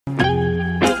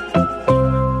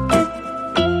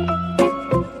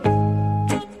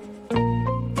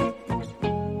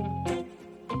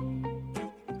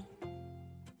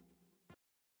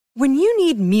When you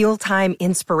need mealtime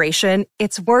inspiration,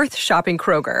 it's worth shopping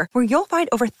Kroger, where you'll find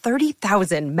over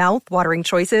 30,000 mouth-watering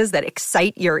choices that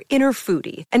excite your inner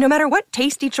foodie. And no matter what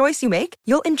tasty choice you make,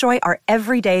 you'll enjoy our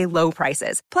everyday low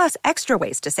prices, plus extra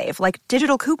ways to save, like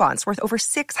digital coupons worth over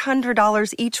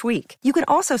 $600 each week. You can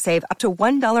also save up to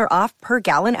 $1 off per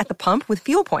gallon at the pump with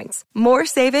fuel points. More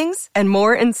savings and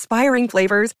more inspiring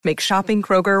flavors make shopping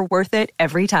Kroger worth it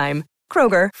every time.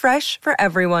 Kroger, fresh for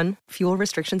everyone. Fuel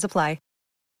restrictions apply.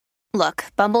 Look,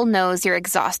 Bumble knows you're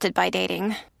exhausted by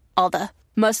dating. All the,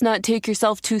 must not take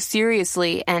yourself too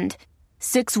seriously, and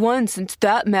 6'1" since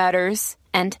that matters.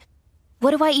 And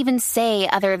what do I even say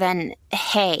other than,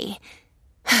 hey?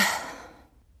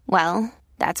 Well,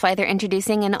 that's why they're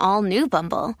introducing an all-new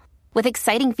Bumble, with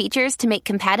exciting features to make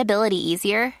compatibility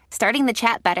easier, starting the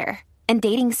chat better, and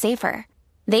dating safer.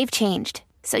 They've changed,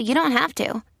 so you don't have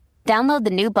to. Download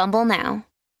the new Bumble now.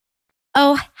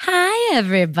 Oh, hi,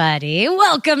 everybody.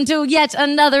 Welcome to yet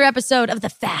another episode of The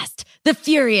Fast, the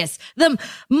Furious, the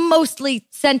mostly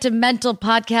sentimental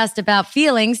podcast about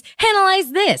feelings.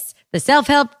 Analyze this, the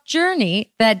self-help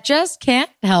journey that just can't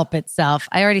help itself.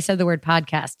 I already said the word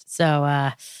podcast, so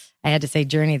I had to say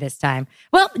journey this time.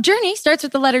 Well, journey starts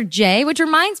with the letter J, which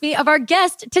reminds me of our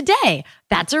guest today.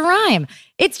 That's a rhyme.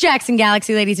 It's Jackson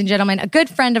Galaxy, ladies and gentlemen, a good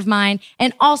friend of mine,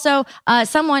 and also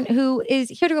someone who is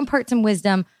here to impart some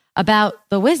wisdom about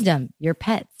the wisdom your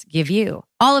pets give you.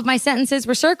 All of my sentences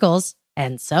were circles,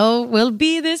 and so will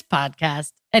be this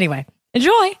podcast. Anyway,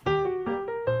 enjoy.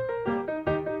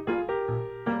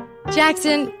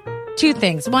 Jackson, two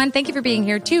things. One, thank you for being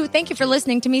here. Two, thank you for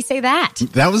listening to me say that.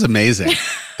 That was amazing.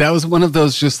 That was one of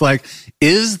those just like,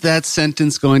 is that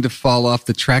sentence going to fall off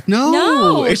the track?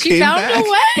 No, it she found back.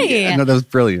 a way. Yeah, no, that was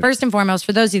brilliant. First and foremost,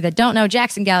 for those of you that don't know,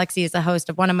 Jackson Galaxy is the host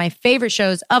of one of my favorite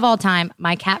shows of all time,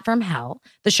 My Cat from Hell,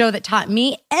 the show that taught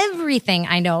me everything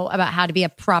I know about how to be a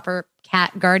proper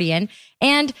cat guardian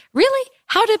and really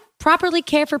how to properly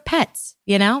care for pets,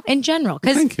 you know, in general.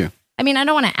 Thank you. I mean, I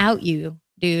don't want to out you,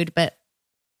 dude, but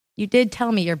you did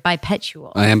tell me you're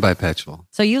bipedal. I am bipedal.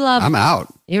 So you love... I'm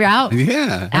out. You're out.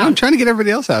 Yeah. Out. I'm trying to get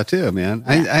everybody else out too, man.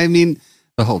 Yeah. I mean,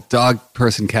 the whole dog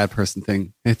person, cat person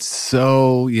thing, it's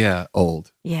so,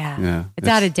 old. Yeah. It's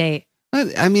out of date.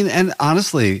 I mean, and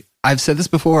honestly, I've said this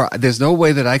before. There's no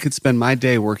way that I could spend my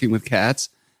day working with cats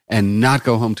and not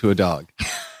go home to a dog.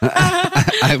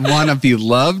 I want to be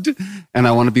loved, and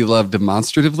I want to be loved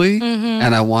demonstratively,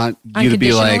 and I want you to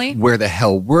be like, where the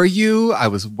hell were you? I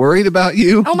was worried about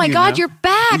you. Oh my God, you're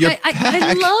back.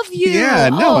 I love you. Yeah,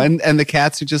 no, and the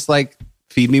cats are just like,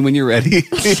 feed me when you're ready.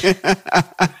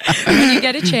 When you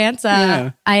get a chance,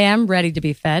 I am ready to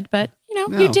be fed, but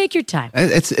you take your time.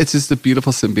 It's just a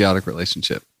beautiful symbiotic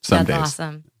relationship. Some days. That's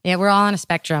awesome. Yeah, we're all on a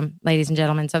spectrum, ladies and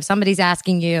gentlemen. So if somebody's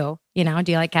asking you, do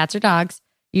you like cats or dogs?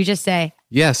 You just say,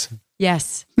 yes.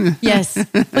 Yes. Yes.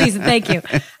 Please. Thank you.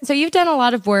 So you've done a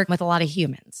lot of work with a lot of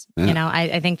humans. Yeah.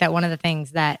 I think that one of the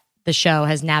things that the show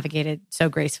has navigated so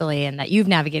gracefully and that you've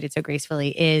navigated so gracefully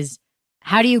is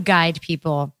how do you guide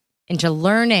people into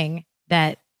learning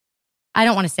that I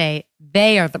don't want to say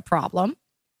they are the problem,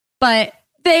 but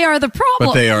they are the problem.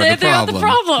 But they are the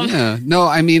problem. Yeah. No,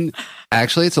 I mean,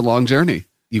 actually, it's a long journey.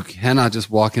 You cannot just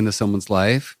walk into someone's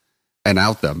life and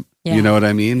out them. Yeah. You know what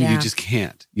I mean? Yeah. You just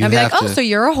can't. You I'd be have like, to, so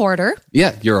you're a hoarder.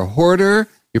 Yeah, you're a hoarder.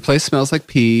 Your place smells like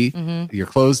pee. Your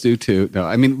clothes do too. No,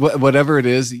 I mean, whatever it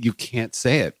is, you can't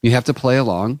say it. You have to play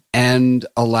along and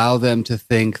allow them to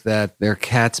think that their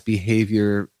cat's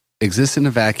behavior exists in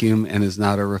a vacuum and is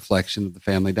not a reflection of the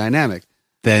family dynamic.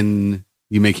 Then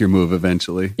you make your move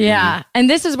eventually. Yeah. And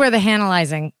this is where the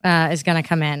analyzing is going to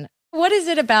come in. What is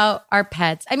it about our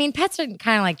pets? I mean, pets are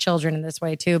kind of like children in this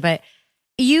way too, but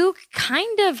you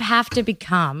kind of have to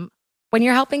become, when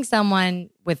you're helping someone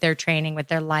with their training, with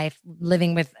their life,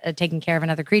 living with, taking care of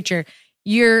another creature,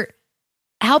 you're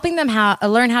helping them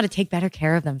learn how to take better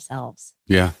care of themselves.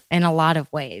 Yeah. In a lot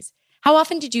of ways. How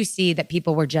often did you see that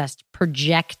people were just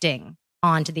projecting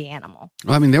onto the animal?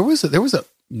 Well, I mean, there was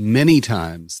many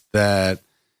times that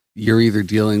you're either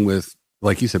dealing with,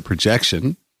 like you said,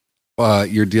 projection.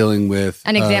 You're dealing with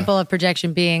an example of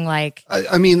projection being like,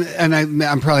 I mean, and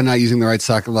I'm probably not using the right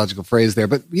psychological phrase there,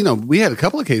 but we had a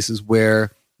couple of cases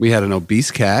where we had an obese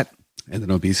cat and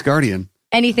an obese guardian.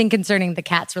 Anything concerning the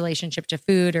cat's relationship to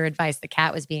food or advice the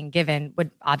cat was being given would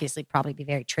obviously probably be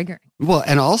very triggering. Well,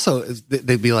 and also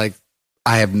they'd be like,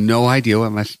 I have no idea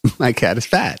why my cat is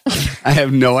fat. I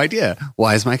have no idea.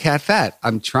 Why is my cat fat?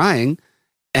 I'm trying.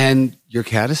 And your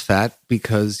cat is fat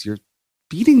because you're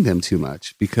feeding them too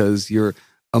much because you're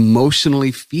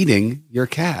emotionally feeding your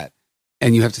cat.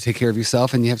 And you have to take care of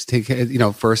yourself, and you have to take care,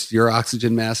 first your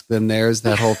oxygen mask, then theirs.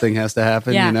 That whole thing has to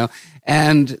happen, Yeah.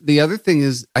 And the other thing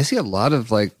is, I see a lot of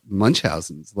like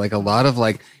Munchausen's, like a lot of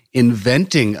like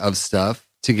inventing of stuff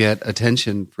to get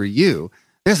attention for you.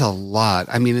 There's a lot.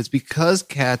 I mean, it's because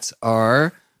cats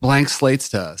are blank slates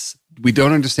to us. We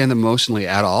don't understand them emotionally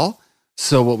at all.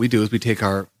 So what we do is we take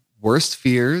our worst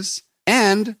fears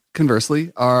and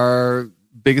conversely, our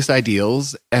biggest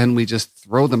ideals, and we just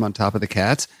throw them on top of the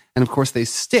cats. And of course, they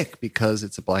stick because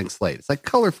it's a blank slate. It's like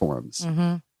color forms.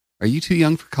 Mm-hmm. Are you too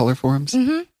young for color forms?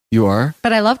 Mm-hmm. You are?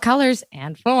 But I love colors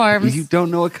and forms. You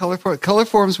don't know what color forms. Color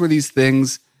forms were these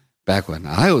things back when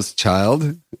I was a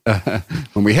child,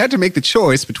 when we had to make the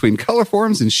choice between color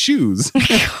forms and shoes.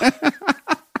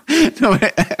 No,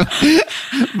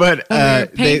 but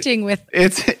painting with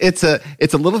it's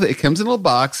a little. It comes in a little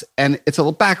box, and it's a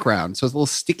little background. So it's a little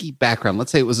sticky background.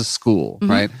 Let's say it was a school,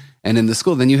 right? And in the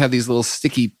school, then you have these little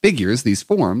sticky figures, these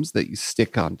forms that you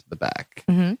stick onto the back.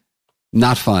 Mm-hmm.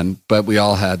 Not fun, but we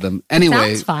all had them anyway.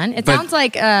 Sounds fun. It sounds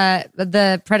like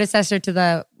the predecessor to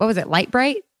the, what was it, Light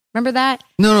Bright? Remember that?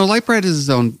 No, Light Bright is his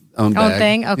own bag.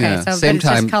 Thing. Okay, Yeah, so same but it's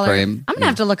just time color. frame. I'm gonna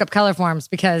have to look up color forms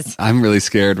because I'm really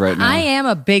scared right now. I am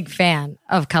a big fan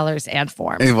of colors and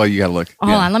forms. Well, you got to look.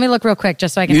 Hold on, let me look real quick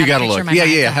just so I can. You got to look.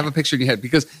 Yeah. Have a picture in your head,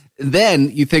 because then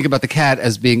you think about the cat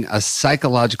as being a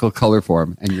psychological color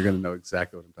form, and you're going to know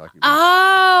exactly what I'm talking about.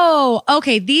 Oh,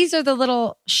 okay. These are the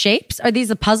little shapes. Are these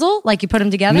a puzzle? Like you put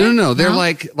them together? No. They're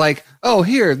like, oh,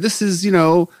 here, this is,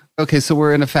 okay, so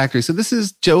we're in a factory. So this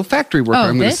is Joe factory worker. Oh,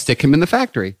 I'm going to this? stick him in the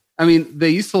factory. I mean, they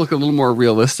used to look a little more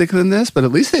realistic than this, but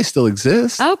at least they still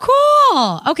exist. Oh,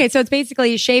 cool. Okay, so it's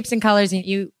basically shapes and colors, and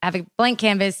you have a blank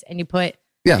canvas, and you put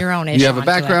your own. You have a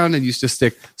background, and you just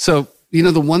stick. So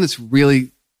the one that's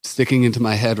really sticking into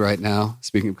my head right now.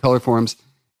 Speaking of color forms,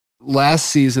 last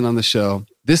season on the show,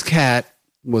 this cat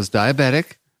was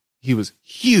diabetic. He was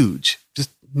huge,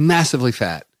 just massively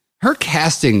fat. Her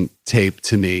casting tape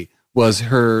to me was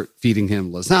her feeding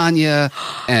him lasagna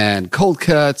and cold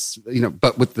cuts,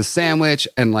 but with the sandwich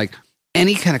and like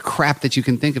any kind of crap that you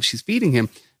can think of, she's feeding him,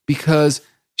 because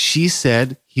she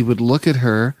said he would look at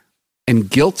her and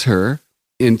guilt her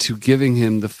into giving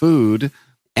him the food.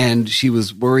 And she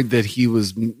was worried that he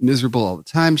was miserable all the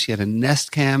time. She had a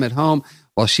Nest Cam at home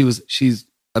while she's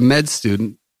a med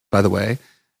student, by the way,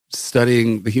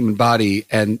 studying the human body.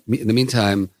 And in the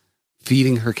meantime,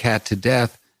 feeding her cat to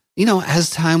death. As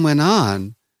time went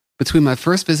on, between my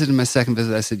first visit and my second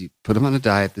visit, I said, you put him on a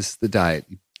diet. This is the diet.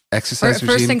 Exercise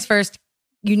regime. First things first,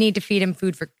 you need to feed him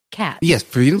food for cats. Yes,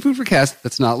 feed him food for cats.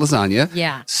 That's not lasagna.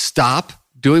 Yeah. Stop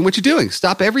doing what you're doing.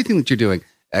 Stop everything that you're doing.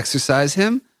 Exercise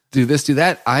him. Do this, do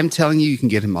that. I'm telling you, you can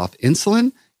get him off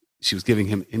insulin. She was giving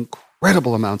him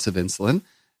incredible amounts of insulin.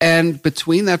 And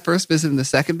between that first visit and the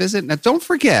second visit, now don't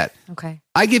forget, Okay.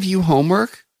 I give you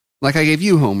homework. Like I gave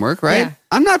you homework, right? Yeah.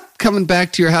 I'm not coming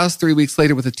back to your house 3 weeks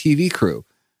later with a TV crew.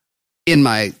 In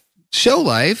my show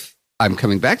life, I'm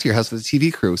coming back to your house with a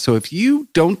TV crew. So if you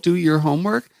don't do your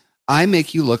homework, I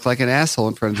make you look like an asshole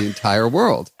in front of the entire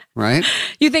world, right?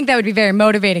 You think that would be very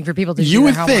motivating for people to do You their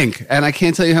would homework. think, and I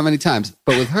can't tell you how many times,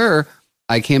 but with her,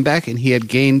 I came back and he had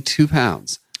gained 2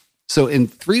 pounds. So in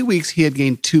 3 weeks, he had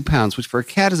gained 2 pounds, which for a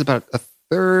cat is about a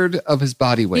third of his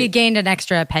body weight. He gained an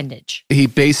extra appendage. He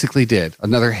basically did,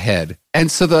 another head. And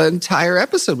so the entire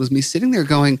episode was me sitting there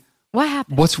going, What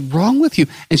happened? what's wrong with you?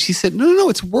 And she said, no,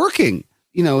 it's working.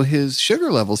 His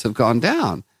sugar levels have gone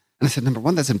down. And I said, number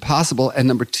one, that's impossible. And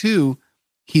number two,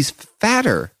 he's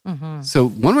fatter. Mm-hmm. So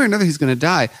one way or another, he's going to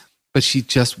die. But she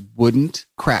just wouldn't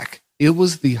crack. It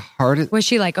was the hardest. Was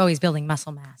she like, oh, he's building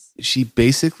muscle mass? She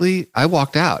basically, I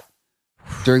walked out.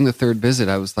 During the third visit,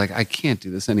 I was like, I can't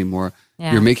do this anymore.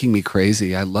 Yeah. You're making me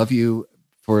crazy. I love you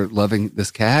for loving this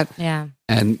cat. Yeah.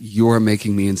 And you're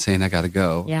making me insane. I got to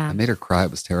go. Yeah. I made her cry.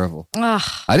 It was terrible. Ugh.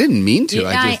 I didn't mean to.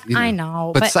 Yeah, I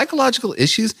know. But psychological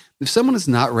issues, if someone is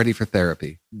not ready for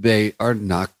therapy, they are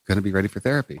not going to be ready for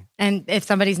therapy. And if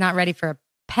somebody's not ready for a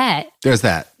pet. There's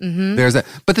that. Mm-hmm. There's that.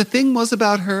 But the thing was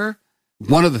about her,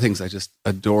 one of the things I just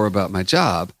adore about my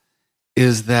job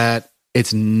is that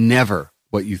it's never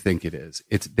what you think it is.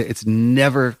 It's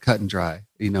never cut and dry,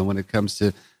 when it comes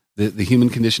to the human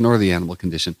condition or the animal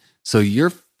condition. So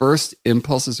your first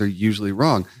impulses are usually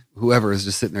wrong. Whoever is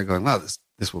just sitting there going, wow,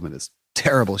 this woman is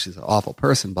terrible. She's an awful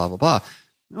person, blah, blah, blah.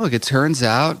 Look, it turns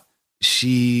out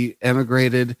she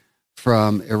emigrated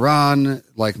from Iran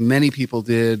like many people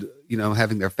did,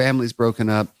 having their families broken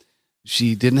up.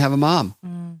 She didn't have a mom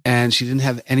and she didn't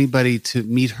have anybody to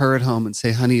meet her at home and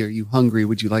say, honey, are you hungry?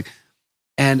 Would you like...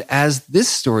 And as this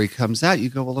story comes out, you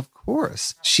go, well, of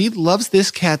course. She loves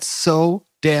this cat so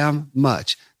damn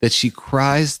much that she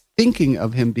cries thinking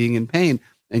of him being in pain.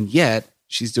 And yet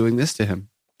she's doing this to him.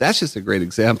 That's just a great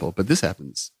example. But this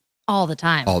happens all the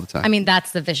time. All the time. I mean,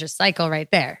 that's the vicious cycle right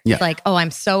there. Yeah. It's like, oh,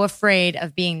 I'm so afraid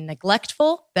of being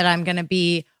neglectful that I'm going to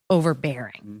be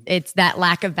overbearing. Mm-hmm. It's that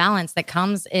lack of balance that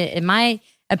comes, in my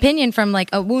opinion, from like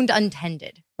a wound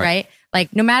untended, right?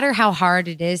 Like no matter how hard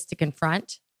it is to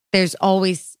confront, there's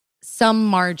always some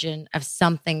margin of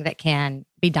something that can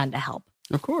be done to help.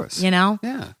 Of course. You know?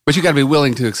 Yeah. But you got to be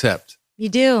willing to accept. You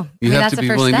do. You have that's to the be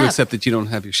first willing step. to accept that you don't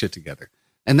have your shit together.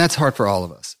 And that's hard for all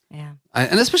of us. Yeah.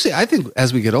 And especially, I think,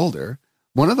 as we get older,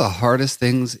 one of the hardest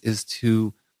things is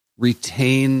to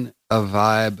retain a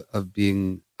vibe of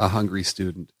being a hungry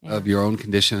student of your own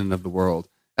condition and of the world.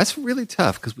 That's really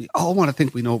tough because we all want to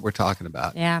think we know what we're talking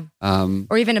about. Yeah.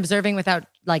 Or even observing without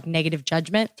like negative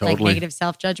judgment, like Totally. negative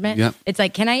self-judgment. Yep. It's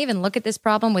like, can I even look at this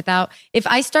problem without, if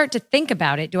I start to think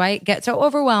about it, do I get so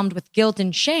overwhelmed with guilt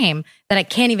and shame that I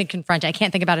can't even confront it? I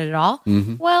can't think about it at all.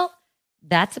 Mm-hmm. Well,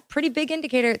 that's a pretty big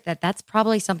indicator that that's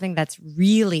probably something that's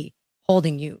really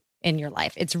holding you in your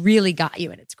life. It's really got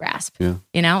you in its grasp, Yeah.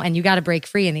 you know, and you got to break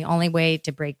free. And the only way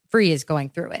to break free is going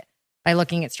through it by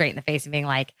looking it straight in the face and being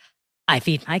like, I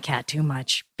feed my cat too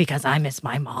much because I miss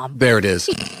my mom. There it is.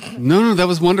 No, that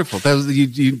was wonderful. That was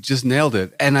you just nailed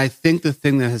it. And I think the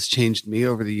thing that has changed me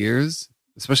over the years,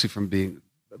 especially from being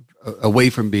away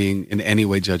from being in any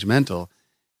way judgmental,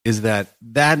 is that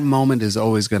moment is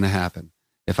always going to happen.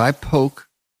 If I poke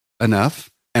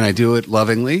enough and I do it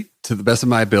lovingly to the best of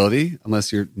my ability,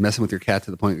 unless you're messing with your cat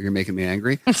to the point where you're making me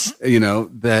angry,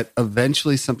 that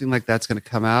eventually something like that's going to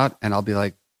come out and I'll be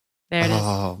like, There it is.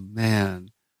 oh man,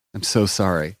 I'm so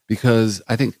sorry. Because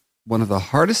I think one of the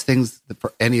hardest things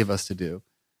for any of us to do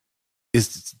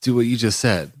is to do what you just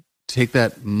said. Take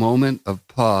that moment of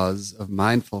pause, of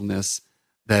mindfulness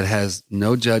that has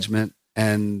no judgment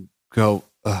and go,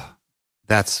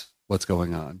 that's what's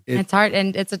going on. It's hard,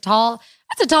 and that's a tall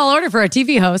order for a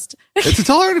TV host. It's a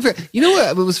tall order. You know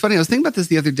what? It was funny. I was thinking about this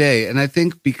the other day, and I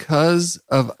think because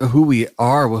of who we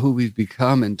are, who we've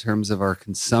become in terms of our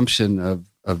consumption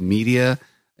of media,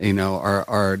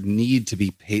 our need to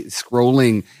be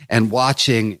scrolling and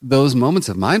watching, those moments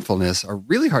of mindfulness are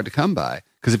really hard to come by.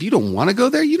 Because if you don't want to go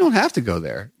there, you don't have to go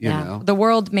there. You know, the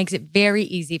world makes it very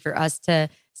easy for us to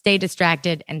stay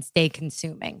distracted and stay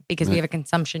consuming because we have a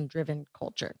consumption-driven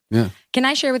culture. Yeah. Can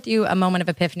I share with you a moment of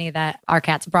epiphany that our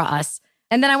cats brought us?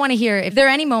 And then I want to hear if there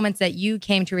are any moments that you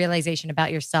came to realization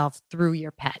about yourself through your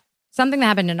pet. Something that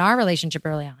happened in our relationship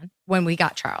early on when we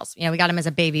got Charles. We got him as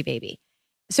a baby.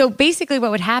 So basically what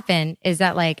would happen is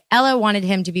that like Ella wanted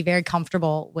him to be very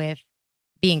comfortable with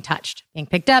being touched, being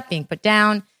picked up, being put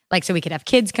down, like so we could have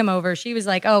kids come over. She was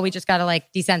like, oh, we just got to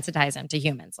like desensitize him to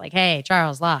humans. Like, hey,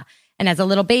 Charles, la. And as a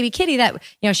little baby kitty that,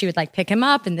 she would like pick him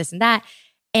up and this and that.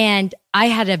 And I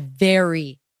had a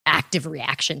very active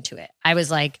reaction to it. I was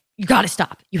like, you got to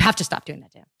stop. You have to stop doing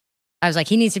that to him. I was like,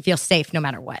 he needs to feel safe no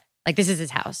matter what. Like, this is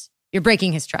his house. You're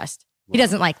breaking his trust. Wow. He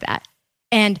doesn't like that.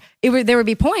 And there would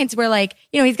be points where like,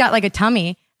 he's got like a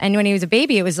tummy. And when he was a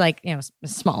baby, it was like,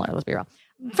 smaller, let's be real.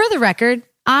 For the record,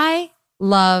 I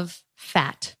love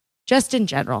fat. Just in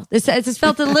general, it's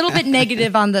felt a little bit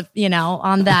negative on the,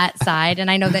 on that side.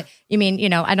 And I know that you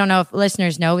mean, I don't know if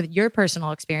listeners know with your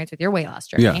personal experience with your weight loss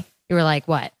journey. Yeah. You were like,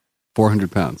 what?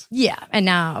 400 pounds. Yeah. And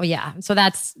now, yeah. So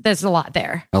there's a lot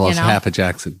there. I lost half a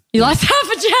Jackson. You lost half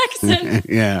a Jackson.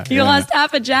 Yeah. You lost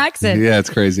half a Jackson. Yeah, it's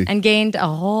crazy. And gained a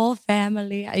whole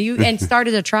family. And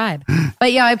started a tribe.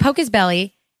 But I poke his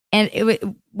belly and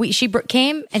she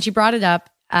came and she brought it up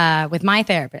with my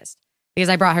therapist because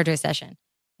I brought her to a session.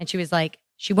 And she was like,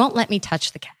 she won't let me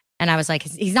touch the cat. And I was like,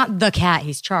 he's not the cat,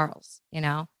 he's Charles,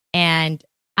 And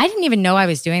I didn't even know I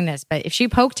was doing this, but if she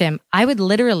poked him, I would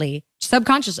literally,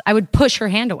 subconsciously, I would push her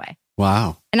hand away.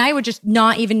 Wow. And I would just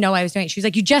not even know I was doing it. She was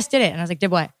like, you just did it. And I was like,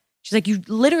 did what? She's like, you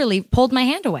literally pulled my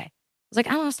hand away. I was like,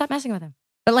 I don't know, stop messing with him.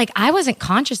 But like, I wasn't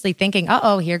consciously thinking,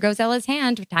 here goes Ella's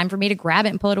hand. Time for me to grab it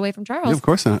and pull it away from Charles. Yeah, of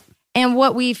course not. And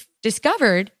what we've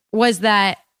discovered was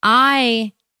that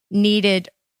I needed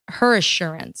her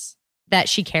assurance that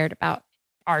she cared about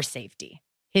our safety,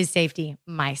 his safety,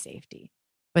 my safety,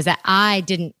 was that I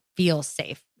didn't feel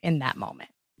safe in that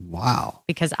moment. Wow.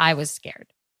 Because I was scared.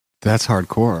 That's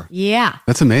hardcore. Yeah.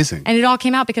 That's amazing. And it all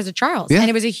came out because of Charles. Yeah. And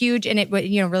it was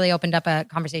really opened up a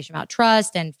conversation about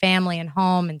trust and family and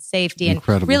home and safety.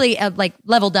 Incredible. And really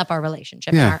leveled up our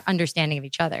relationship and our understanding of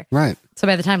each other. Right. So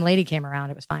by the time Lady came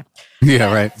around, it was fine.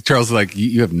 Yeah, right. Charles is like,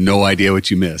 you have no idea what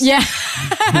you missed. Yeah.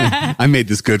 I made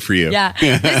this good for you. Yeah.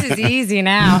 This is easy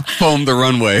now. Foam the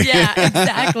runway. Yeah,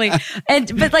 exactly.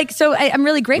 So I'm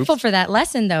really grateful for that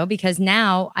lesson though, because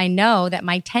now I know that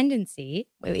my tendency,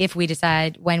 when we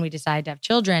decide to have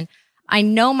children, I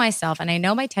know myself and I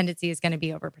know my tendency is going to be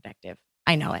overprotective.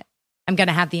 I know it. I'm going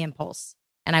to have the impulse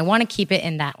and I want to keep it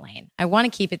in that lane. I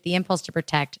want to keep it the impulse to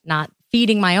protect, not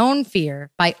feeding my own fear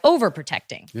by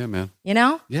overprotecting. Yeah, man. You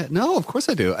know? Yeah, no, of course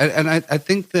I do. I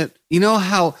think that, you know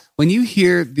how when you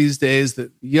hear these days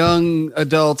that young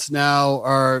adults now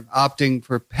are opting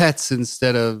for pets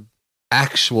instead of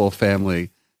actual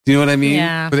family. Do you know what I mean?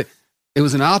 Yeah. But it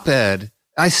was an op-ed.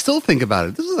 I still think about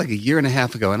it. This was like a year and a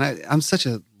half ago, and I'm such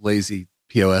a lazy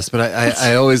POS, but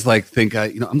I always think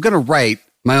I'm going to write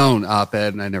my own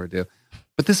op-ed, and I never do.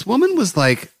 But this woman was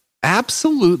like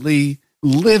absolutely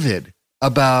livid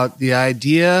about the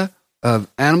idea of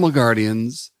animal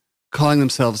guardians calling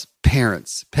themselves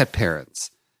parents, pet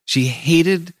parents. She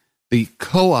hated the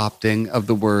co-opting of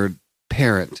the word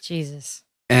parent. Jesus.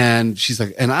 And she's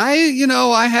like, and I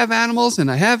have animals and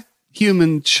I have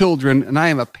human children and I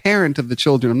am a parent of the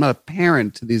children. I'm not a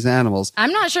parent to these animals.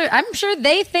 I'm not sure. I'm sure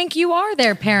they think you are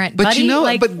their parent, but buddy.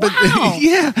 Wow.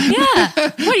 Yeah.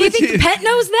 What, do you think the pet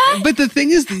knows that? But the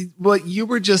thing is, what you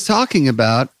were just talking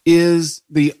about is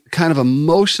the kind of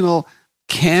emotional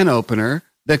can opener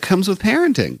that comes with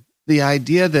parenting. The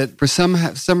idea that for some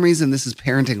reason this is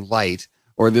parenting light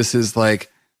or this is like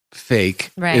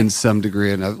fake in some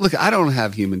degree. And look, I don't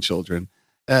have human children.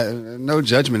 No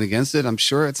judgment against it. I'm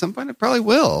sure at some point it probably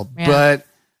will. Yeah. But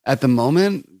at the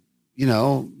moment,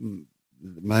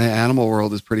 my animal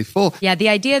world is pretty full. Yeah, the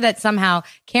idea that somehow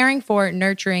caring for,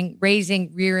 nurturing,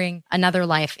 raising, rearing another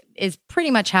life is pretty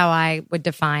much how I would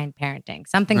define parenting.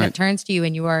 Something that turns to you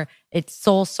and you are its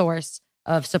sole source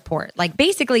of support. Like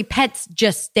basically pets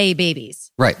just stay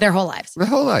babies. Right. Their whole lives. Their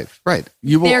whole life. Right.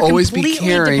 You will always be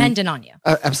caring. Dependent on you.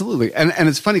 Absolutely. And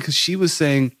it's funny because she was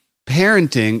saying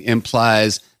parenting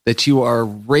implies that you are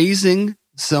raising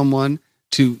someone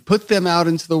to put them out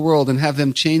into the world and have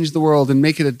them change the world and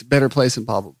make it a better place and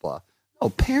blah, blah, blah. No,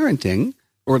 parenting,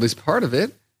 or at least part of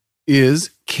it, is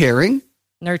caring.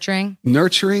 Nurturing.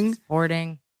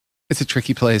 Supporting. It's a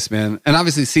tricky place, man. And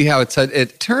obviously see how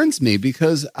it turns me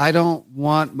because I don't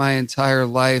want my entire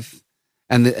life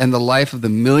and the life of the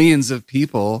millions of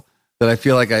people that I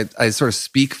feel like I sort of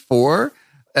speak for,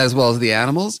 as well as the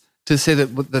animals, to say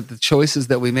that the choices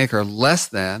that we make are less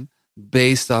than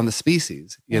based on the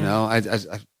species.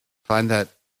 I find that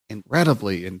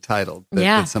incredibly entitled.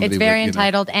 It's very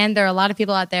entitled. And there are a lot of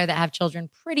people out there that have children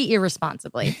pretty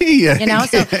irresponsibly. So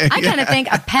I kind of think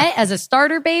a pet as a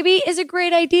starter baby is a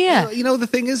great idea. The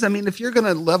thing is, if you're going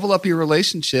to level up your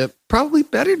relationship, probably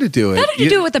better to do it. Better to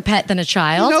do it with a pet than a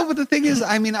child. But the thing is,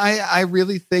 I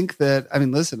really think that,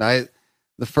 listen,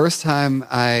 the first time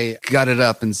I got it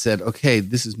up and said, okay,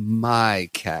 this is my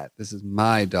cat, this is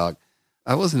my dog,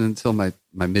 I wasn't until my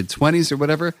mid-20s or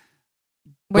whatever.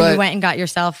 When you went and got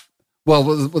yourself? Well,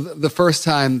 the first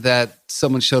time that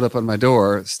someone showed up on my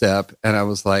doorstep and I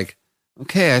was like,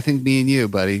 okay, I think me and you,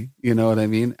 buddy. You know what I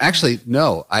mean? Actually,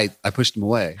 no, I pushed him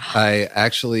away. I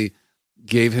actually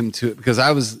gave him to, because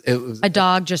it was a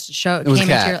dog just showed, a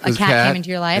cat came into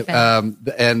your life.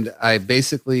 And I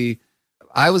basically,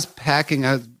 I was packing,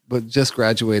 I just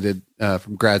graduated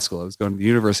from grad school. I was going to the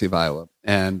University of Iowa.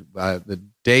 And the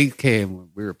day came when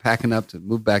we were packing up to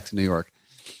move back to New York.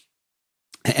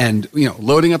 And,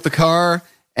 loading up the car.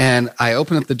 And I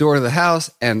opened up the door to the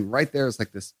house. And right there was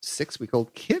like this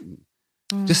 6-week-old kitten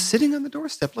just sitting on the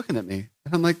doorstep looking at me.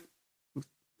 And I'm like, where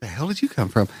the hell did you come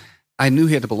from? I knew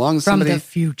he had to belong to somebody. From the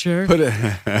future.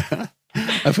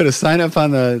 I put a sign up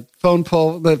on the phone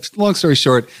pole. Long story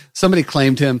short, somebody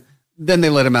claimed him. Then they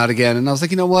let him out again. And I was like,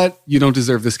 you know what? You don't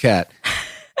deserve this cat.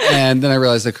 And then I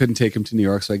realized I couldn't take him to New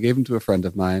York. So I gave him to a friend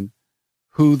of mine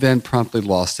who then promptly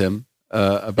lost him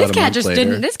about a month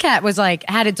later. This cat was like,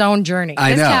 had its own journey.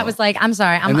 I know. This cat was like, I'm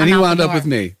sorry. And then he wound up with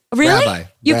me. Really? Rabbi.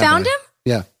 You found him?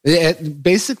 Yeah.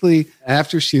 Basically,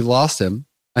 after she lost him,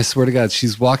 I swear to God,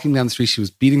 she's walking down the street. She was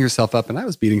beating herself up and I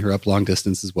was beating her up long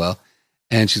distance as well.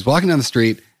 And she's walking down the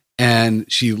street and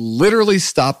she literally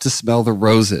stopped to smell the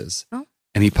roses. Oh.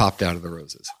 And he popped out of the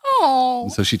roses. Oh.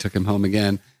 And so she took him home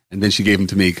again. And then she gave him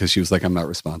to me because she was like, I'm not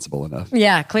responsible enough.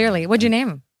 Yeah, clearly. What'd you name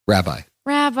him? Rabbi.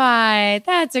 Rabbi.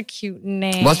 That's a cute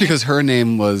name. Well, that's because her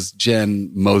name was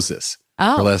Jen Moses.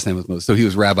 Oh. Her last name was Moses. So he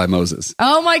was Rabbi Moses.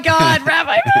 Oh my God,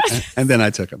 Rabbi Moses. And then I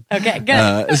took him. Okay,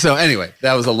 good. So anyway,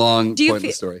 that was a long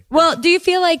pointless story. Well, do you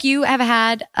feel like you have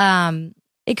had,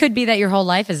 it could be that your whole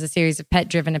life is a series of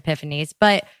pet-driven epiphanies,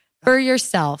 but for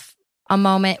yourself, a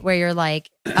moment where you're like,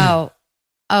 oh,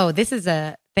 this is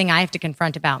a thing I have to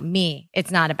confront about me.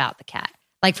 It's not about the cat.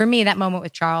 Like for me, that moment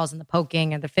with Charles and the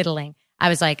poking and the fiddling, I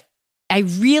was like, I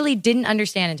really didn't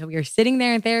understand until we were sitting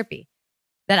there in therapy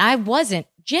that I wasn't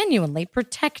genuinely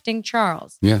protecting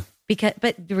Charles. Yeah.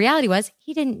 But the reality was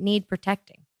he didn't need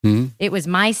protecting. Mm-hmm. It was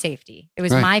my safety. It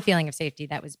was Right. my feeling of safety.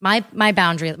 That was my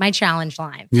boundary, my challenge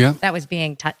line. Yeah. That was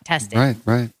being tested.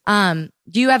 Right.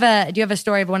 Do you have a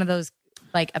story of one of those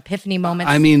like epiphany moments?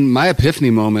 I mean, my epiphany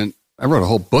moment, I wrote a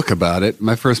whole book about it.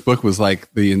 My first book was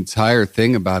like the entire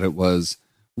thing about it was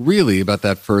really about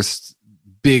that first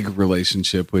big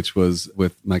relationship, which was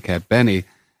with my cat Benny.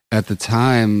 At the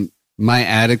time, my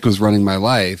addict was running my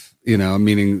life,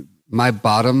 meaning my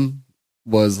bottom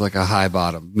was like a high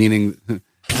bottom, meaning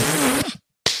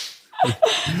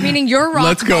Meaning your rock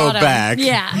let's go bottom. back.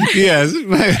 Yeah. Yes,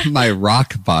 my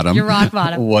rock bottom. Your rock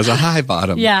bottom. Was a high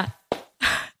bottom. Yeah.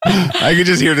 I could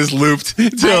just hear this looped till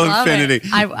I love infinity.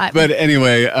 it. But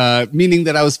anyway, meaning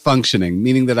that I was functioning,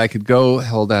 meaning that I could go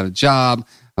hold down a job.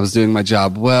 I was doing my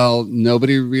job well.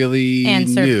 Nobody really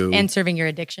knew. And serving your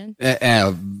addiction.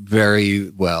 Very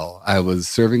well. I was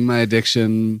serving my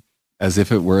addiction as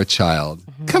if it were a child.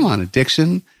 Mm-hmm. Come on,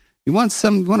 addiction. You want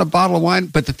a bottle of wine?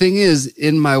 But the thing is,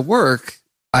 in my work,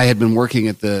 I had been working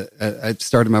I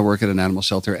started my work at an animal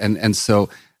shelter. And so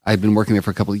I'd been working there for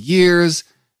a couple of years.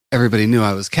 Everybody knew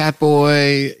I was Cat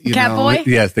Boy. Cat Boy?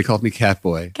 Yes, they called me Cat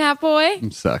Boy. Cat Boy?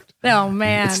 It sucked. Oh,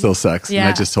 man. It still sucks. Yeah. And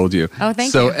I just told you. Oh, thank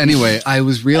you. So anyway, I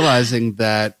was realizing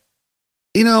that,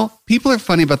 people are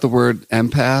funny about the word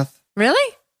empath.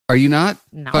 Really? Are you not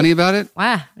No. funny about it?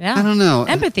 Wow. Yeah. I don't know.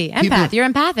 Empathy. People- Empath. You're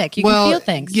empathic. You can feel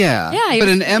things. Yeah. Yeah. But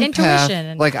an intuition empath,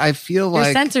 and like I feel your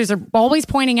like, sensors are always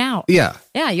pointing out. yeah,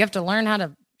 Yeah. You have to learn how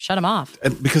to shut them off.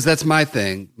 because that's my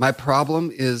thing. My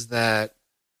problem is that,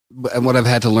 and what I've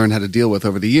had to learn how to deal with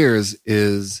over the years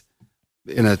is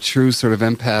in a true sort of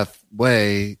empath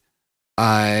way,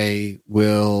 I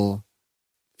will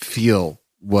feel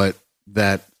what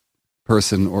that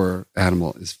person or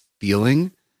animal is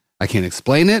feeling. I can't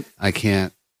explain it. I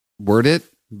can't word it,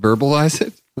 verbalize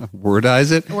it,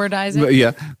 wordize it. Wordize it. But,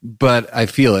 yeah, but I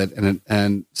feel it.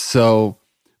 And so,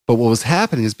 but what was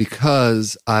happening is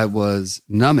because I was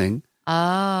numbing,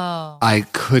 Oh. I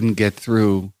couldn't get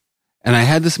through. And I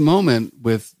had this moment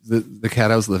with the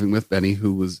cat I was living with, Benny,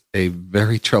 who was a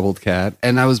very troubled cat.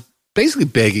 And I was basically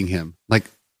begging him, like,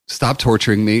 stop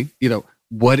torturing me.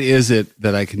 What is it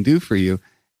that I can do for you?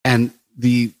 And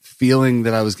the feeling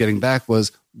that I was getting back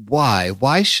was, why?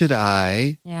 Why should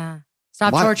I? Yeah.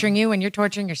 Stop Why- torturing you when you're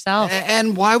torturing yourself.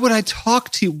 And why would I talk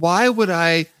to you? Why would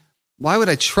I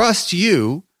trust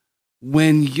you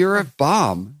when you're a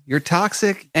bomb? You're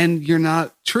toxic and you're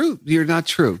not true. You're not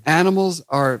true. Animals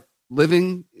are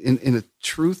living in a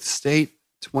truth state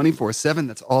 24/7.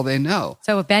 That's all they know.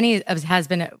 So if Benny has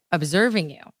been observing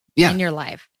you Yeah. in your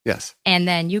life, Yes. and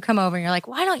then you come over and you're like,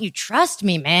 why don't you trust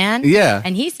me, man? Yeah.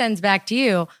 And he sends back to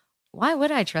you, why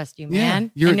would I trust you,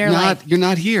 man? You're and you're not. like, You're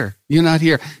not here. You're not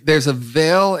here. There's a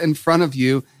veil in front of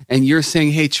you, and you're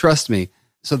saying, "Hey, trust me."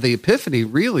 So the epiphany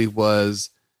really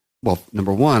was, well,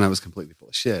 number one, I was completely full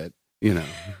of shit.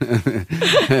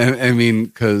 I mean,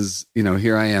 because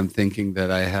here I am thinking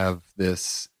that I have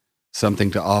this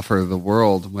something to offer the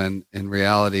world, when in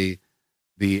reality,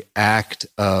 the act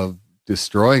of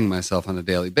destroying myself on a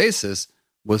daily basis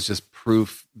was just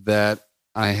proof that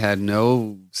I had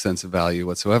no sense of value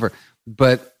whatsoever.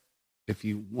 But if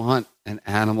you want an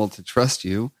animal to trust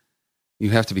you, you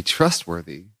have to be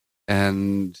trustworthy.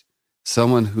 And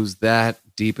someone who's that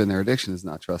deep in their addiction is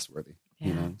not trustworthy.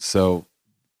 Yeah. So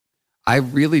I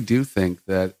really do think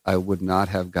that I would not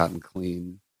have gotten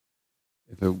clean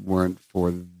if it weren't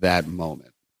for that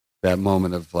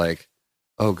moment of like,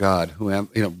 oh God,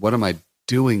 what am I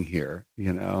doing here?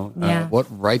 Yeah. What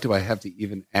right do I have to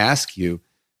even ask you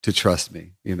to trust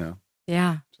me?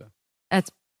 yeah, So.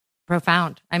 that's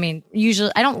profound. I mean,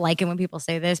 usually I don't like it when people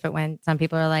say this, but when some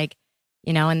people are like,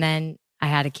 and then I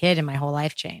had a kid and my whole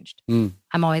life changed. Mm.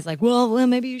 I'm always like, well,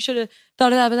 maybe you should have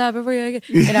thought of that before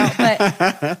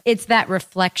but it's that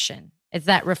reflection. It's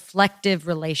that reflective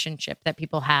relationship that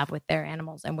people have with their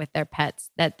animals and with their pets,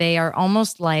 that they are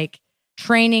almost like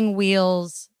training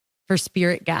wheels for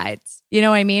spirit guides. You know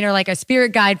what I mean? Or like a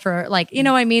spirit guide for with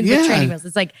training wheels.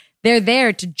 It's like they're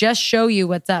there to just show you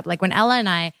what's up. Like when Ella and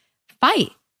I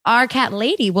fight, our cat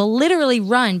Lady will literally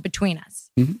run between us.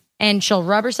 Mm-hmm. And she'll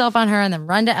rub herself on her and then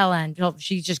run to Ella. And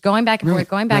she's just going back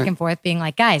and forth, being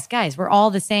like, guys, we're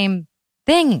all the same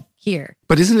thing here.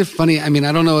 But isn't it funny? I mean,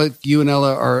 I don't know if you and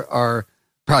Ella are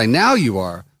probably now you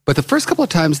are, but the first couple of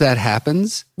times that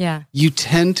happens, you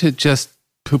tend to just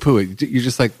poo-poo it. You're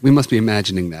just like, we must be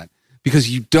imagining that. Because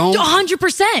you don't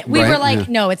 100%. We were like,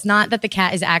 no, it's not that the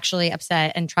cat is actually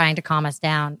upset and trying to calm us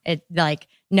down. It like,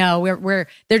 no,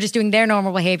 they're just doing their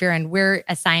normal behavior and we're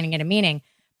assigning it a meaning.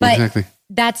 But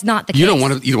that's not the case. You don't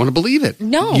want to believe it.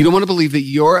 No. You don't want to believe that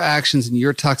your actions and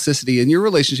your toxicity and your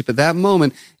relationship at that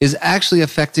moment is actually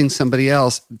affecting somebody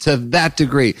else to that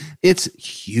degree. It's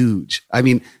huge. I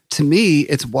mean, to me,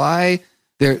 it's why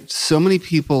so many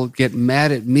people get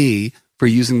mad at me for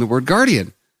using the word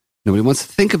guardian. Nobody wants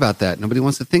to think about that. Nobody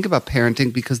wants to think about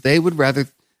parenting because they would rather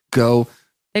go.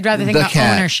 They'd rather think about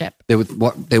ownership. They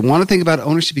want to think about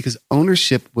ownership because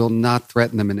ownership will not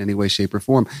threaten them in any way, shape, or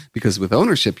form. Because with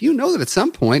ownership, you know that at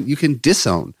some point you can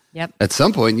disown. Yep. At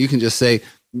some point you can just say,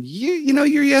 you know,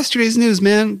 you're yesterday's news,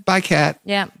 man. Bye, cat.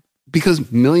 Yeah.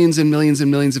 Because millions and millions and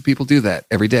millions of people do that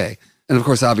every day. And of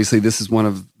course, obviously, this is one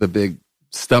of the big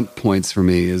stump points for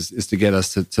me is to get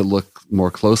us to look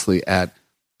more closely at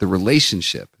the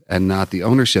relationship and not the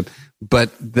ownership.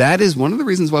 But that is one of the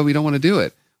reasons why we don't want to do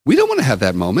it. We don't want to have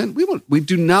that moment. We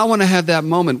do not want to have that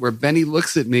moment where Benny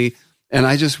looks at me and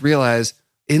I just realize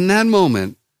in that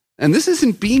moment, and this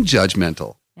isn't being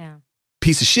judgmental. Yeah.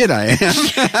 Piece of shit I am.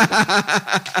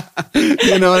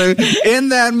 You know what I mean? In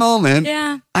that moment,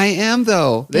 I am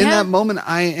though. In that moment,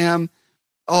 I am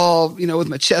all, you know, with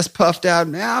my chest puffed out.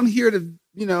 Now I'm here to,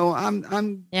 you know,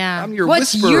 I'm your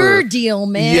what's whisperer. Your deal,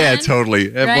 man? Yeah, totally.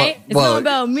 Right? It's not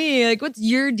about me. Like, what's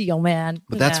your deal, man?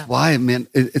 But that's why, man,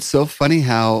 it's so funny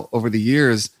how over the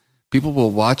years, people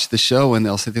will watch the show and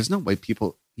they'll say, there's no way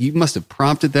you must have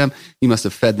prompted them. You must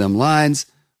have fed them lines.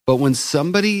 But when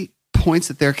somebody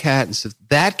points at their cat and says,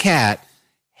 that cat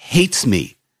hates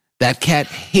me. That cat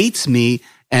hates me.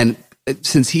 And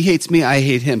since he hates me, I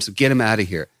hate him. So get him out of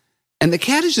here. And the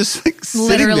cat is just like sitting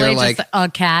literally there like just a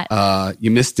cat. You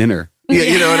missed dinner. Yeah,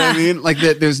 you know what I mean? Like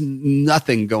that. There's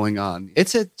nothing going on.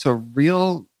 It's a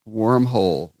real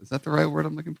wormhole. Is that the right word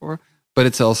I'm looking for? But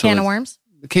it's also can of worms.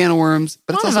 A can of worms.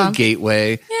 But it's also a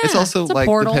gateway. Yeah, it's also it's a like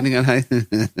portal. Depending on how you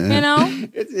know.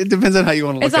 It depends on how you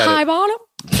want to look at it. It's a high bottom.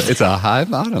 It's a high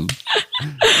bottom.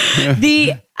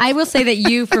 I will say that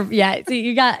you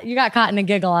got caught in a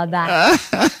giggle on that.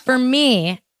 For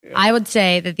me, I would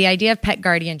say that the idea of pet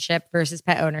guardianship versus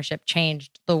pet ownership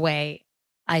changed the way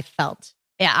I felt.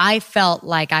 Yeah, I felt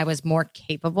like I was more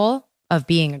capable of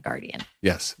being a guardian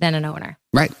than an owner.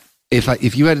 Right.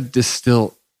 If you had to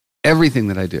distill everything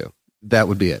that I do, that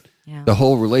would be it. Yeah. The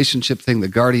whole relationship thing, the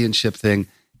guardianship thing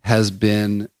has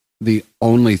been the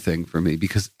only thing for me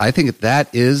because I think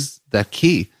that is that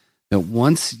key. That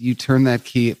once you turn that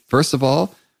key, first of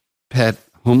all, pet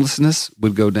homelessness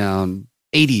would go down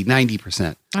 80,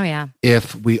 90%. Oh, yeah.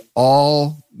 If we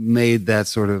all made that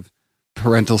sort of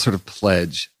parental sort of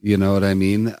pledge, you know what I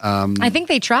mean? I think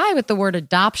they try with the word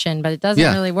adoption, but it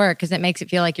doesn't really work because it makes it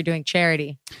feel like you're doing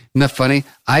charity. Isn't that funny?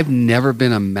 I've never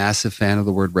been a massive fan of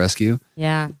the word rescue.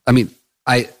 Yeah. I mean,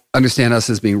 I understand us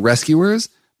as being rescuers,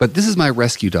 but this is my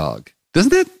rescue dog.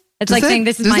 Doesn't it? It's like saying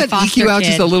this is my foster EQ out kid.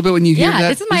 Just a little bit when you hear that? Yeah,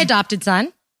 this is my adopted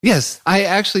son. Yes.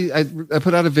 I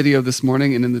put out a video this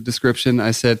morning and in the description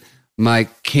I said, my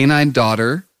canine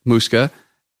daughter, Mushka,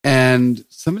 and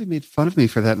somebody made fun of me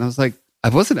for that. And I was like, I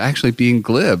wasn't actually being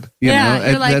glib. You know?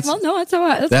 You're like, well, no, that's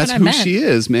what I who meant. she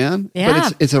is, man. Yeah.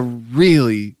 But it's a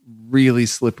really, really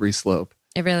slippery slope.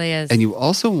 It really is. And you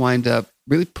also wind up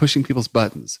really pushing people's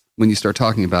buttons when you start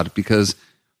talking about it because,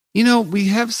 you know, we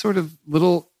have sort of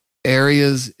little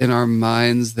areas in our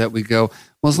minds that we go,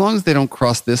 well, as long as they don't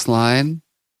cross this line,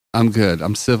 I'm good.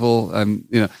 I'm civil.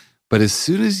 But as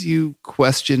soon as you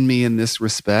question me in this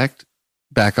respect,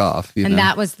 back off. You know?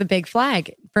 That was the big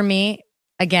flag for me.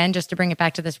 Again, just to bring it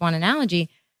back to this one analogy,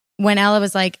 when Ella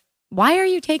was like, why are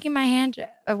you taking my hand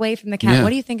away from the cat? Yeah. What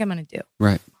do you think I'm going to do?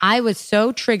 Right. I was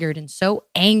so triggered and so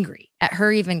angry at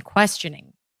her even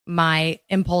questioning my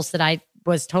impulse that I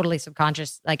was totally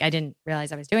subconscious. Like I didn't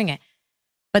realize I was doing it.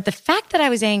 But the fact that I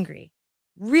was angry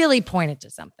really pointed to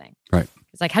something. Right.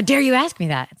 It's like, how dare you ask me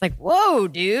that? It's like, whoa,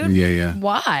 dude. Yeah.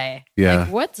 Why? Yeah.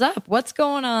 Like, what's up? What's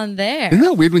going on there? Isn't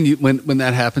that weird when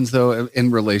that happens though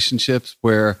in relationships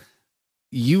where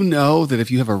you know that if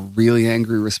you have a really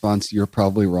angry response, you're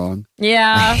probably wrong.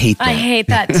 Yeah. I hate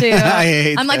that too.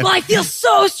 I'm like, well, I feel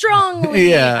so strongly.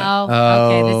 Yeah.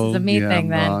 Okay. This is a me thing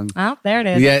then. Wrong. Oh, there it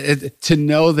is. Yeah. To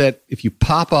know that if you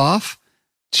pop off,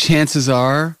 chances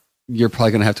are you're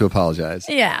probably going to have to apologize.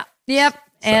 Yeah. Yep.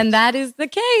 And that is the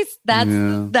case.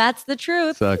 Yeah. That's the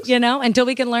truth. Sucks. Until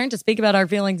we can learn to speak about our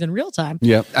feelings in real time.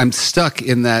 Yeah. I'm stuck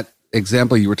in that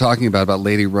example you were talking about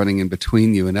lady running in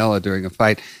between you and Ella during a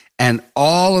fight, and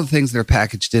all of the things that are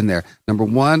packaged in there. Number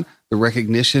one, the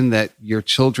recognition that your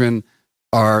children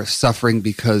are suffering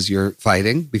because you're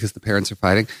fighting, because the parents are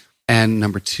fighting. And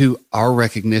number two, our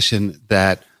recognition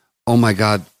that, oh my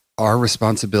God, our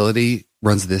responsibility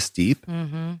runs this deep.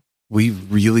 Mm-hmm. We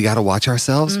really got to watch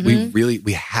ourselves. Mm-hmm.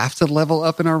 We have to level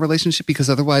up in our relationship, because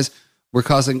otherwise we're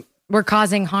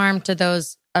causing harm to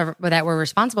those that we're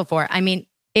responsible for. I mean,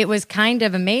 it was kind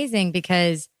of amazing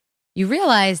because you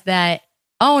realize that,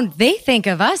 they think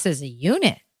of us as a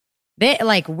unit.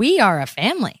 We are a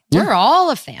family. Yeah. We're all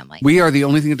a family. We are the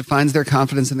only thing that defines their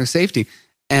confidence and their safety.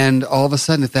 And all of a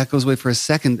sudden, if that goes away for a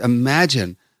second,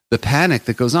 imagine the panic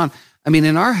that goes on. I mean,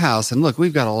 in our house, and look,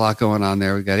 we've got a lot going on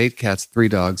there. We've got 8 cats, 3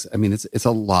 dogs. I mean, it's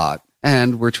a lot.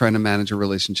 And we're trying to manage a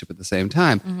relationship at the same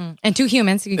time. Mm-hmm. And 2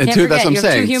 humans. You can't forget, that's what I'm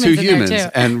saying. 2 humans. In there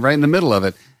too. And right in the middle of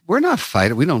it, we're not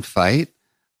fighting. We don't fight.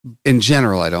 In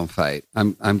general, I don't fight.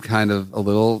 I'm kind of a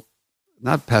little,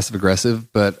 not passive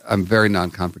aggressive, but I'm very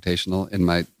non-confrontational in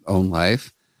my own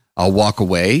life. I'll walk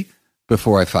away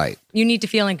before I fight. You need to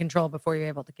feel in control before you're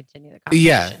able to continue the conversation.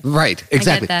 Yeah, right.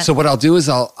 Exactly. So what I'll do is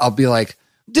I'll be like,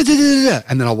 da, da, da, da,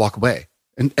 and then I'll walk away.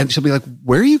 And she'll be like,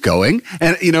 where are you going?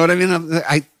 And you know what I mean?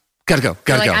 I gotta go.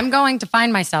 I'm going to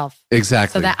find myself.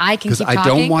 Exactly. So that I can keep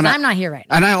talking, because I'm not here right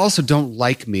now. And I also don't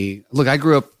like me. Look, I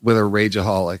grew up with a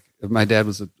rageaholic. My dad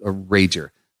was a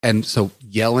rager. And so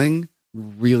yelling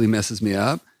really messes me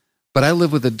up. But I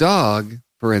live with a dog,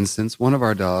 for instance. One of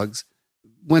our dogs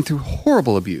went through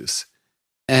horrible abuse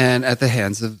and at the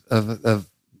hands of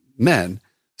men.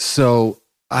 So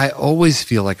I always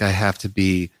feel like I have to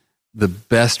be the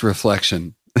best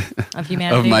reflection of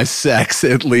humanity, of my sex,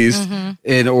 at least,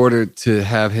 in order to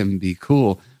have him be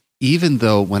cool. Even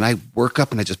though when I work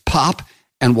up and I just pop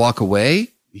and walk away,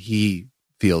 he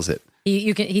feels it.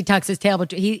 He tucks his tail,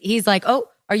 but he's like, "Oh,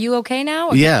 are you okay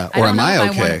now?" Yeah, or am I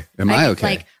okay? Am I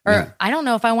okay? I don't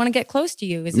know if I want to get close to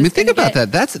you. Think about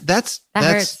that. That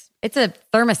hurts. It's a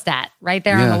thermostat right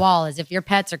there on the wall, as if your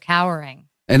pets are cowering.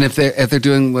 And if they're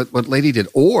doing what Lady did,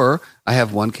 or I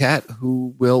have one cat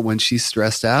who will, when she's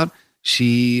stressed out,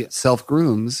 she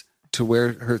self-grooms to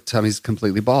where her tummy's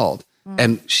completely bald.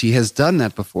 And she has done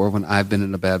that before when I've been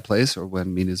in a bad place or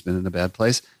when Mina's been in a bad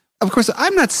place. Of course,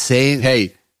 I'm not saying,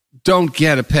 hey, don't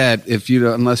get a pet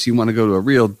unless you want to go to a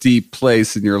real deep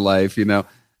place in your life,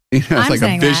 it's like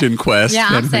a vision quest. Yeah,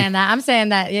 I'm saying that. I'm saying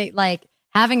that, like,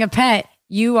 having a pet,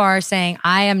 you are saying,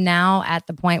 I am now at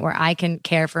the point where I can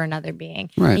care for another being.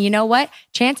 Right. And you know what?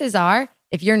 Chances are,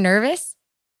 if you're nervous,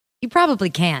 you probably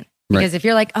can. Because if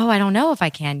you're like, I don't know if I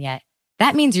can yet,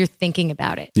 that means you're thinking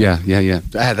about it. Yeah.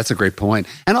 That's a great point.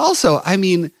 And also, I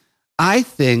mean, I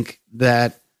think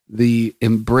that the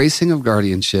embracing of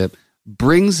guardianship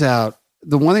brings out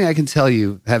the one thing I can tell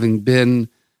you, having been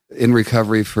in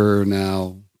recovery for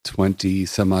now 20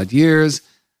 some odd years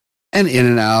and in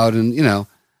and out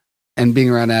and being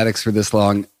around addicts for this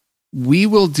long, we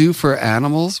will do for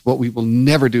animals what we will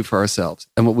never do for ourselves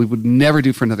and what we would never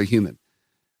do for another human.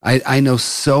 I know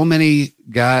so many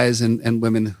guys and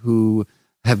women who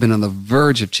have been on the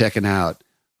verge of checking out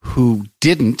who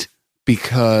didn't,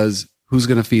 because who's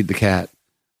going to feed the cat?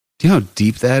 Do you know how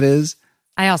deep that is?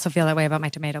 I also feel that way about my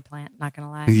tomato plant, not going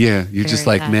to lie. Yeah, you're just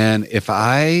like, man, if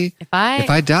I die,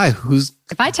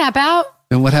 if I tap out,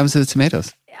 then what happens to the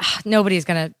tomatoes? Nobody's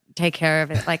going to take care of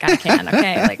it like I can.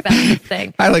 Okay, like that's the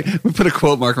thing. We put a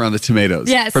quote marker on the tomatoes.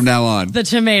 Yes, from now on, the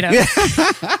tomatoes.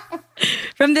 Yeah.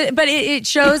 But it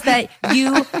shows that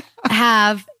you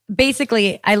have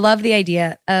basically. I love the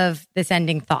idea of this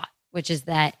ending thought, which is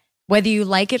that whether you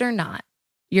like it or not,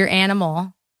 your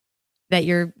animal that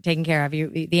you're taking care of,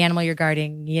 the animal you're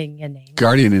guardianing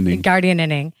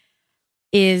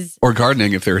is, or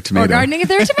gardening if they're a tomato.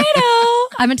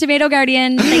 I'm a tomato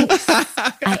guardian. Thanks.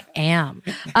 I am.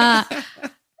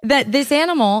 That this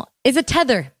animal is a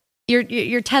tether.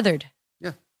 You're tethered.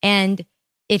 Yeah. And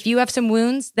if you have some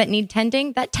wounds that need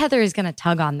tending, that tether is going to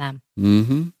tug on them.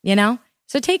 Mm-hmm.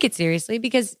 So take it seriously,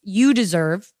 because you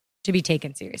deserve to be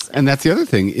taken seriously. And that's the other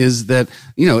thing, is that,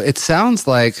 it sounds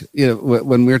like,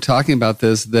 when we're talking about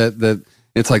this, that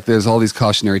it's like there's all these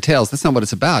cautionary tales. That's not what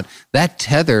it's about. That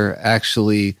tether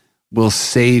actually will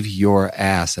save your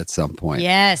ass at some point.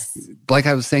 Yes. Like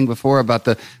I was saying before about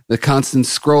the constant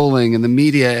scrolling and the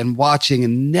media and watching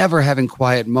and never having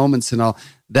quiet moments and all.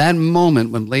 That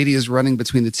moment when Lady is running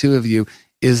between the two of you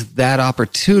is that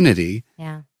opportunity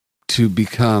to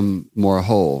become more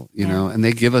whole, and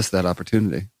they give us that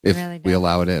opportunity if we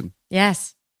allow it in.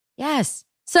 Yes.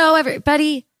 So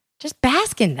everybody, just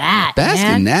bask in that. Bask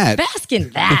man. in that. Bask in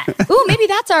that. Ooh, maybe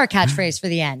that's our catchphrase for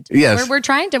the end. Yes. We're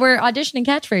auditioning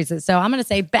catchphrases. So I'm going to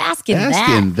say bask in that.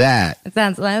 Bask in that. It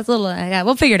sounds that's a little, yeah,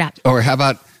 we'll figure it out. Or how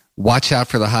about watch out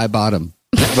for the high bottom?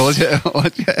 That's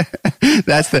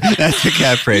the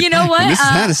catchphrase. You know what? And this is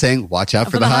Hannah saying, watch out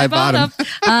for the high bottom.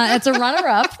 It's a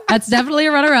runner-up. That's definitely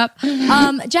a runner-up.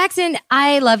 Jackson,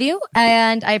 I love you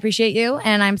and I appreciate you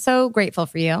and I'm so grateful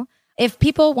for you. If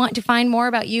people want to find more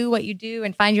about you, what you do,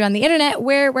 and find you on the internet,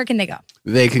 where can they go?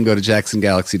 They can go to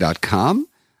jacksongalaxy.com.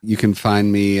 You can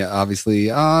find me,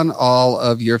 obviously, on all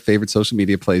of your favorite social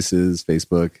media places,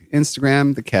 Facebook,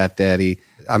 Instagram, the Cat Daddy.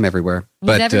 I'm everywhere.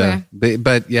 Everywhere.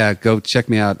 But yeah, go check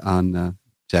me out on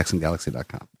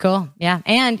jacksongalaxy.com. Cool. Yeah.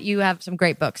 And you have some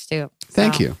great books too.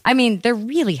 Thank you. I mean, they're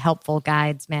really helpful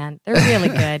guides, man. They're really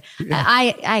good. Yeah.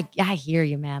 I hear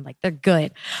you, man. Like they're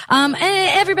good. And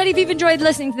everybody, if you've enjoyed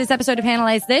listening to this episode of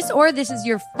Analyze This, or this is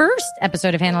your first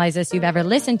episode of Analyze This you've ever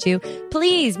listened to,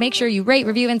 please make sure you rate,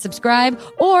 review, and subscribe.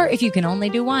 Or if you can only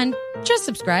do one, just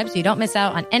subscribe so you don't miss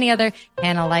out on any other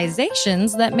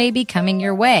analyzations that may be coming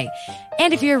your way.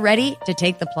 And if you're ready to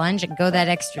take the plunge and go that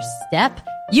extra step,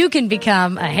 you can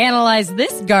become a Analyze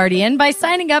This Guardian by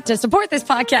signing up to support this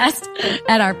podcast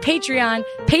at our Patreon,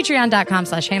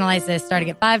 patreon.com/Analyze This, starting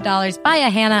at $5. Buy a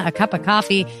Hannah a cup of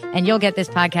coffee and you'll get this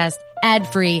podcast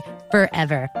ad-free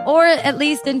forever. Or at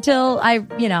least until I,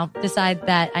 decide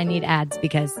that I need ads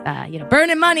because,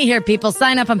 burning money here, people.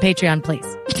 Sign up on Patreon, please.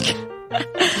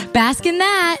 Bask in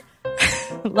that.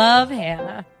 Love,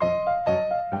 Hannah.